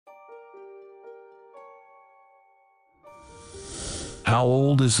How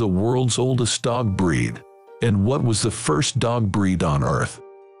old is the world's oldest dog breed? And what was the first dog breed on Earth?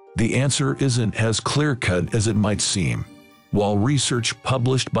 The answer isn't as clear-cut as it might seem. While research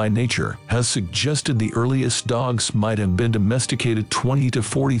published by Nature has suggested the earliest dogs might have been domesticated 20 to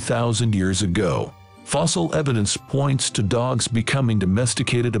 40,000 years ago, fossil evidence points to dogs becoming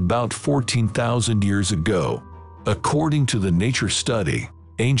domesticated about 14,000 years ago. According to the Nature study,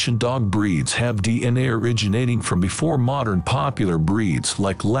 ancient dog breeds have DNA originating from before modern popular breeds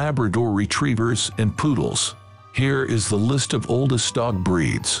like Labrador retrievers and poodles. Here is the list of oldest dog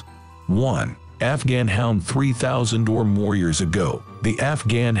breeds. 1. Afghan Hound. 3,000 or more years ago, the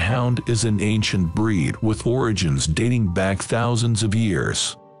Afghan Hound is an ancient breed with origins dating back thousands of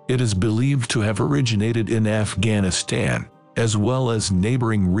years. It is believed to have originated in Afghanistan, as well as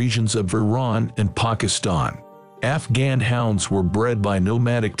neighboring regions of Iran and Pakistan. Afghan hounds were bred by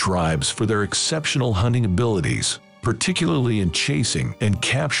nomadic tribes for their exceptional hunting abilities, particularly in chasing and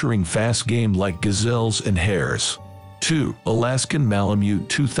capturing fast game like gazelles and hares. 2. Alaskan Malamute.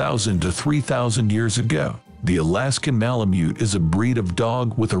 2,000 to 3,000 years ago, the Alaskan Malamute is a breed of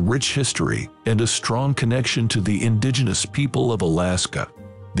dog with a rich history and a strong connection to the indigenous people of Alaska.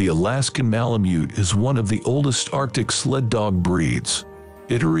 The Alaskan Malamute is one of the oldest Arctic sled dog breeds.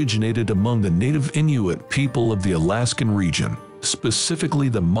 It originated among the native Inuit people of the Alaskan region, specifically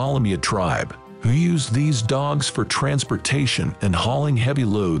the Malamute tribe, who used these dogs for transportation and hauling heavy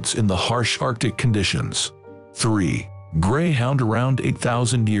loads in the harsh Arctic conditions. 3. Greyhound. Around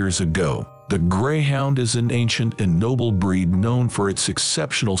 8,000 years ago, the Greyhound is an ancient and noble breed known for its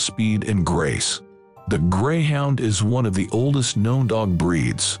exceptional speed and grace. The Greyhound is one of the oldest known dog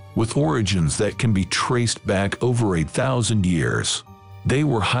breeds, with origins that can be traced back over 8,000 years. They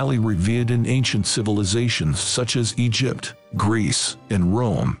were highly revered in ancient civilizations such as Egypt, Greece, and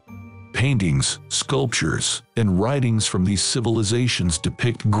Rome. Paintings, sculptures, and writings from these civilizations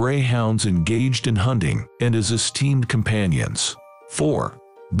depict greyhounds engaged in hunting and as esteemed companions. 4.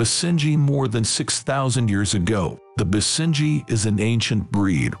 Basenji. More than 6,000 years ago, the Basenji is an ancient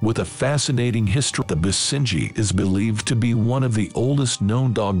breed with a fascinating history. The Basenji is believed to be one of the oldest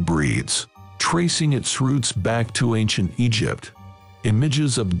known dog breeds, tracing its roots back to ancient Egypt.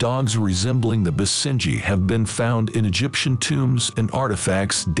 Images of dogs resembling the Basenji have been found in Egyptian tombs and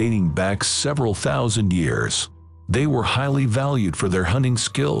artifacts dating back several thousand years. They were highly valued for their hunting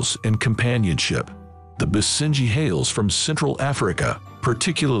skills and companionship. The Basenji hails from Central Africa,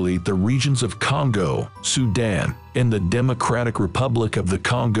 particularly the regions of Congo, Sudan, and the Democratic Republic of the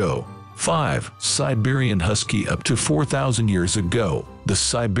Congo. 5. Siberian Husky. Up to 4,000 years ago, the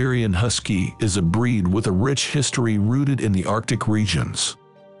Siberian Husky is a breed with a rich history rooted in the Arctic regions.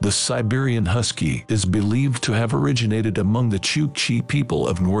 The Siberian Husky is believed to have originated among the Chukchi people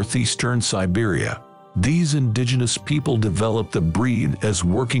of northeastern Siberia. These indigenous people developed the breed as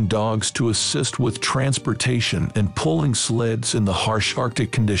working dogs to assist with transportation and pulling sleds in the harsh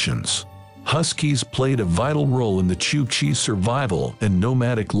Arctic conditions. Huskies played a vital role in the Chukchi survival and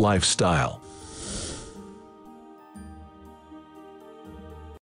nomadic lifestyle.